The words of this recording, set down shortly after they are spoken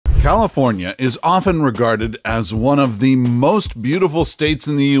California is often regarded as one of the most beautiful states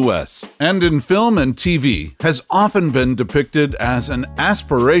in the US, and in film and TV has often been depicted as an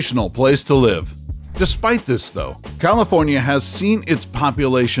aspirational place to live. Despite this, though, California has seen its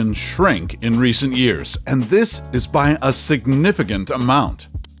population shrink in recent years, and this is by a significant amount.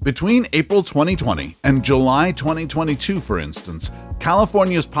 Between April 2020 and July 2022, for instance,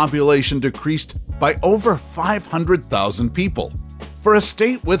 California's population decreased by over 500,000 people. For a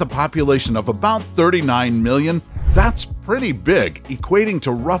state with a population of about 39 million, that's pretty big, equating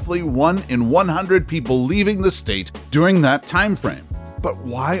to roughly 1 in 100 people leaving the state during that time frame. But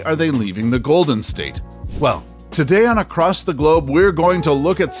why are they leaving the Golden State? Well, today on Across the Globe, we're going to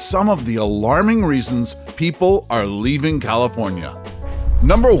look at some of the alarming reasons people are leaving California.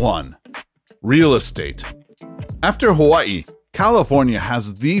 Number 1. Real estate. After Hawaii, California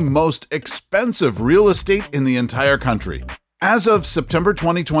has the most expensive real estate in the entire country. As of September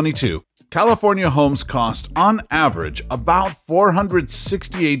 2022, California homes cost, on average, about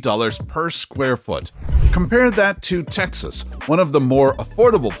 $468 per square foot. Compare that to Texas, one of the more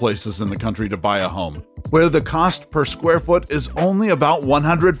affordable places in the country to buy a home, where the cost per square foot is only about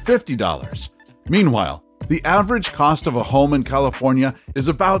 $150. Meanwhile, the average cost of a home in California is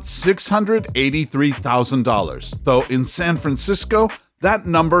about $683,000, though in San Francisco, that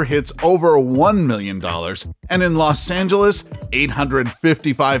number hits over $1 million, and in Los Angeles,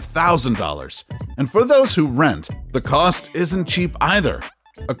 $855,000. And for those who rent, the cost isn't cheap either.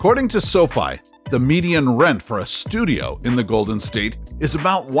 According to SoFi, the median rent for a studio in the Golden State is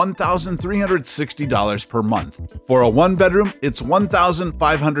about $1,360 per month. For a one-bedroom, it's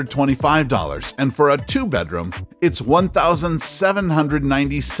 $1,525, and for a two-bedroom, it's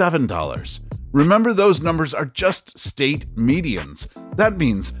 $1,797. Remember, those numbers are just state medians. That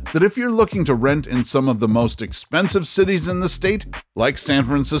means that if you're looking to rent in some of the most expensive cities in the state, like San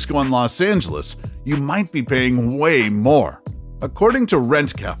Francisco and Los Angeles, you might be paying way more. According to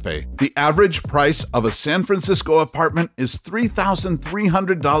Rent Cafe, the average price of a San Francisco apartment is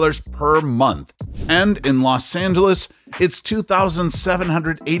 $3,300 per month, and in Los Angeles, it's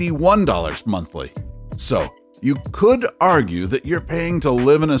 $2,781 monthly. So, you could argue that you're paying to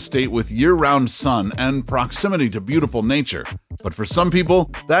live in a state with year-round sun and proximity to beautiful nature, but for some people,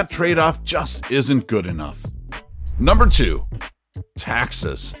 that trade-off just isn't good enough. Number 2.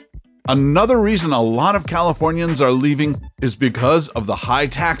 Taxes. Another reason a lot of Californians are leaving is because of the high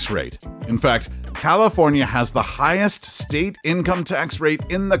tax rate. In fact, California has the highest state income tax rate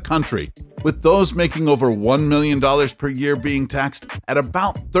in the country, with those making over $1 million per year being taxed at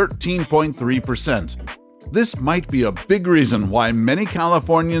about 13.3%. This might be a big reason why many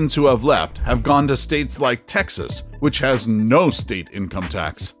Californians who have left have gone to states like Texas, which has no state income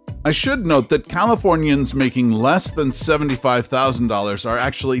tax. I should note that Californians making less than $75,000 are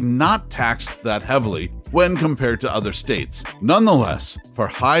actually not taxed that heavily when compared to other states. Nonetheless, for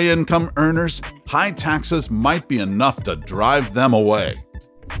high-income earners, high taxes might be enough to drive them away.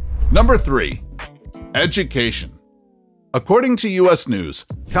 Number 3. Education. According to US News,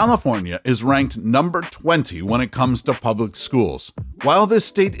 California is ranked number 20 when it comes to public schools. While this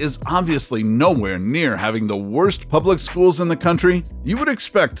state is obviously nowhere near having the worst public schools in the country, you would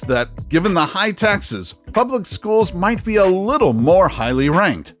expect that, given the high taxes, public schools might be a little more highly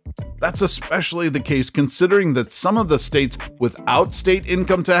ranked. That's especially the case considering that some of the states without state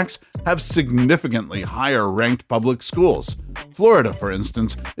income tax have significantly higher ranked public schools. Florida, for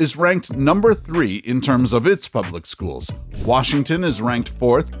instance, is ranked number 3 in terms of its public schools. Washington is ranked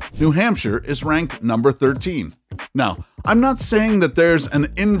 4th. New Hampshire is ranked number 13. Now, I'm not saying that there's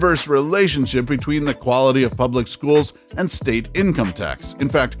an inverse relationship between the quality of public schools and state income tax. In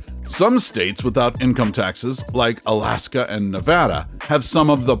fact, some states without income taxes, like Alaska and Nevada, have some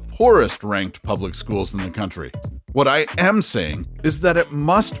of the poorest ranked public schools in the country. What I am saying is that it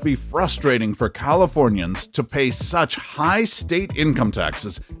must be frustrating for Californians to pay such high state income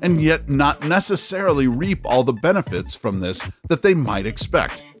taxes and yet not necessarily reap all the benefits from this that they might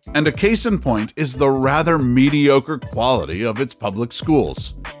expect. And a case in point is the rather mediocre quality of its public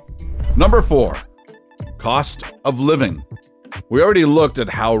schools. Number 4. Cost of living. We already looked at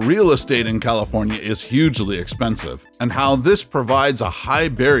how real estate in California is hugely expensive, and how this provides a high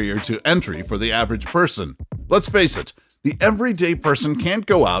barrier to entry for the average person. Let's face it, the everyday person can't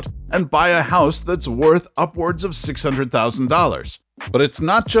go out and buy a house that's worth upwards of $600,000. But it's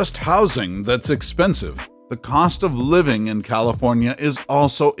not just housing that's expensive. The cost of living in California is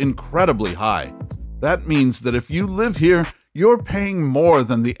also incredibly high. That means that if you live here, you're paying more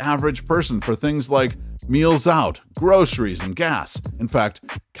than the average person for things like meals out, groceries, and gas. In fact,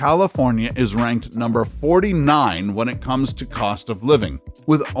 California is ranked number 49 when it comes to cost of living,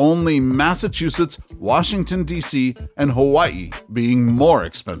 with only Massachusetts, Washington, D.C., and Hawaii being more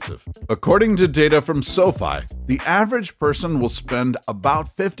expensive. According to data from SoFi, the average person will spend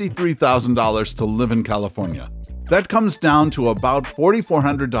about $53,000 to live in California. That comes down to about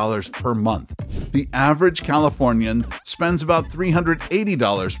 $4,400 per month. The average Californian spends about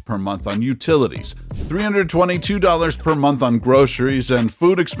 $380 per month on utilities, $322 per month on groceries and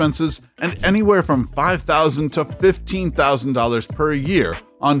food expenses, and anywhere from $5,000 to $15,000 per year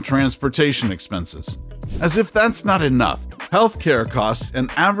on transportation expenses. As if that's not enough, healthcare costs an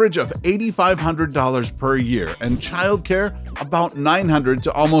average of $8,500 per year and childcare about $900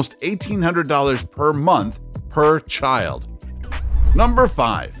 to almost $1,800 per month per child. Number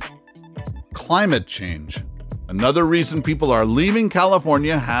 5. Climate change. Another reason people are leaving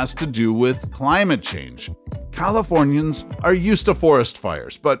California has to do with climate change. Californians are used to forest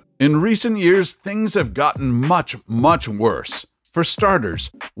fires, but in recent years, things have gotten much worse. For starters,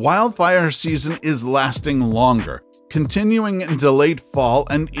 wildfire season is lasting longer, continuing into late fall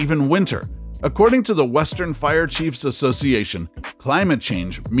and even winter. According to the Western Fire Chiefs Association, climate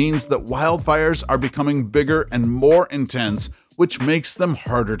change means that wildfires are becoming bigger and more intense, which makes them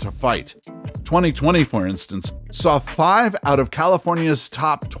harder to fight. 2020, for instance, saw 5 out of California's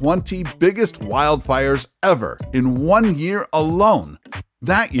top 20 biggest wildfires ever in 1 year alone.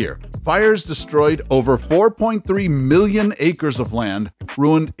 That year, fires destroyed over 4.3 million acres of land,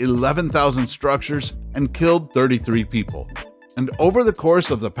 ruined 11,000 structures, and killed 33 people. And over the course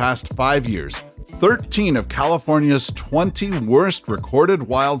of the past 5 years, 13 of California's 20 worst recorded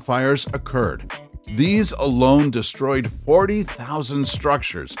wildfires occurred. These alone destroyed 40,000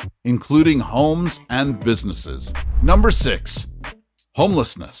 structures, including homes and businesses. Number 6.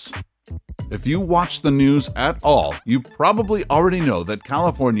 Homelessness. If you watch the news at all, you probably already know that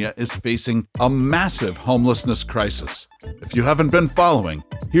California is facing a massive homelessness crisis. If you haven't been following,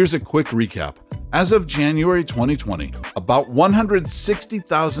 here's a quick recap. As of January 2020, about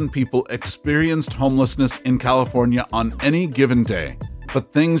 160,000 people experienced homelessness in California on any given day.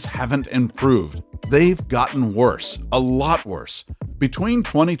 But things haven't improved. They've gotten worse, a lot worse. Between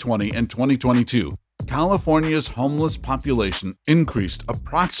 2020 and 2022, California's homeless population increased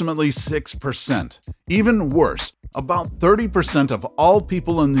approximately 6%. Even worse, about 30% of all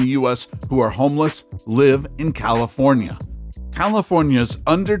people in the U.S. who are homeless live in California. California's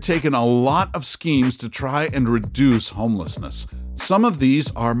undertaken a lot of schemes to try and reduce homelessness. Some of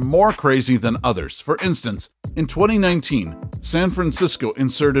these are more crazy than others. For instance, in 2019, San Francisco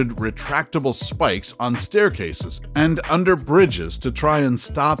inserted retractable spikes on staircases and under bridges to try and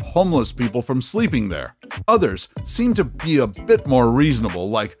stop homeless people from sleeping there. Others seem to be a bit more reasonable,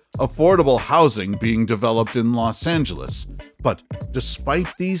 like affordable housing being developed in Los Angeles. But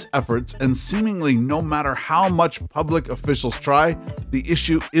despite these efforts, and seemingly no matter how much public officials try, the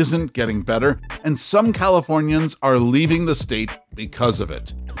issue isn't getting better, and some Californians are leaving the state because of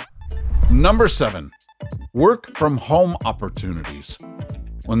it. Number 7. Work from home opportunities.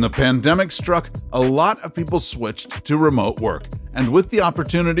 When the pandemic struck, a lot of people switched to remote work, and with the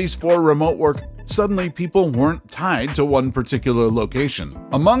opportunities for remote work, suddenly people weren't tied to one particular location.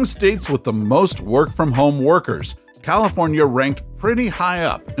 Among states with the most work from home workers, California ranked pretty high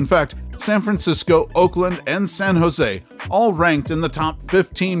up. In fact, San Francisco, Oakland, and San Jose all ranked in the top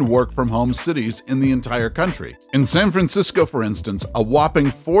 15 work-from-home cities in the entire country. In San Francisco, for instance, a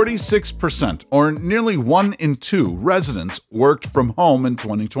whopping 46%, or nearly 1 in 2 residents worked from home in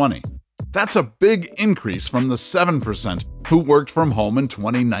 2020. That's a big increase from the 7% who worked from home in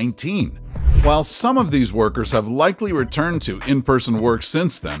 2019. While some of these workers have likely returned to in-person work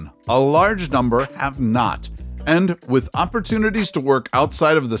since then, a large number have not. And with opportunities to work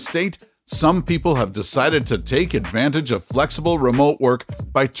outside of the state, some people have decided to take advantage of flexible remote work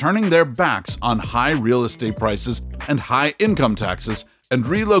by turning their backs on high real estate prices and high income taxes and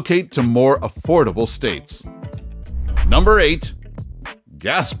relocate to more affordable states. Number 8.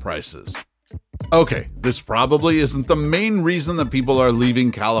 Gas prices. Okay, this probably isn't the main reason that people are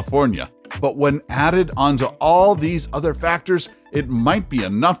leaving California, but when added onto all these other factors, it might be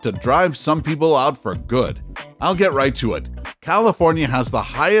enough to drive some people out for good. I'll get right to it. California has the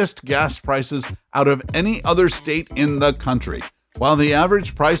highest gas prices out of any other state in the country. While the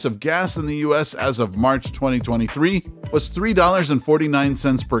average price of gas in the U.S. as of March 2023 was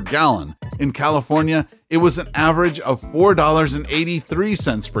 $3.49 per gallon, in California, it was an average of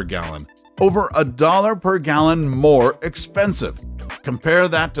 $4.83 per gallon. over $1 per gallon more expensive. Compare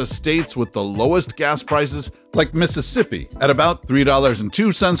that to states with the lowest gas prices like Mississippi at about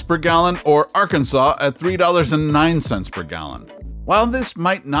 $3.02 per gallon or Arkansas at $3.09 per gallon. While this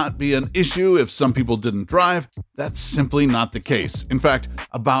might not be an issue if some people didn't drive, that's simply not the case. In fact,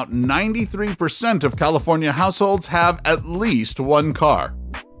 about 93% of California households have at least one car.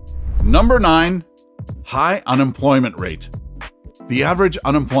 Number 9. High unemployment rate. The average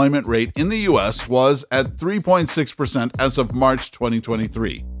unemployment rate in the US was at 3.6% as of March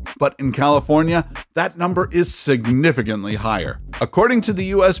 2023. But in California, that number is significantly higher. According to the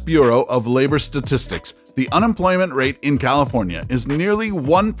US Bureau of Labor Statistics, the unemployment rate in California is nearly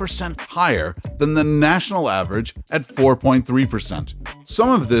 1% higher than the national average at 4.3%. Some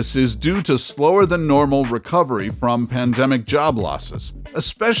of this is due to slower than normal recovery from pandemic job losses,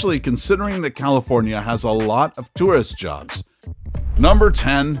 especially considering that California has a lot of tourist jobs. Number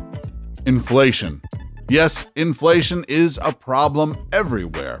 10. Inflation. Yes, inflation is a problem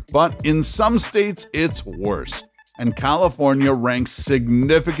everywhere, but in some states it's worse, and California ranks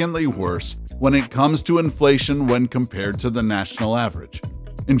significantly worse when it comes to inflation when compared to the national average.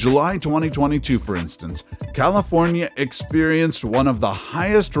 In July 2022, for instance, California experienced one of the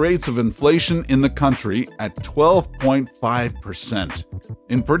highest rates of inflation in the country at 12.5%.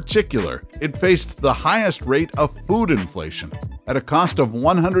 In particular, it faced the highest rate of food inflation at a cost of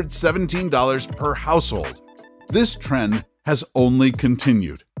 $117 per household. This trend has only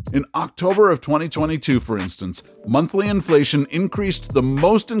continued. In October of 2022, for instance, monthly inflation increased the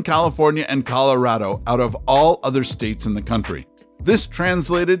most in California and Colorado out of all other states in the country. This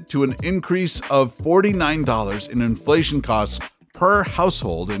translated to an increase of $49 in inflation costs per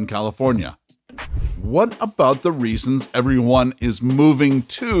household in California. What about the reasons everyone is moving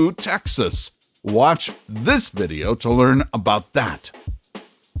to Texas? Watch this video to learn about that.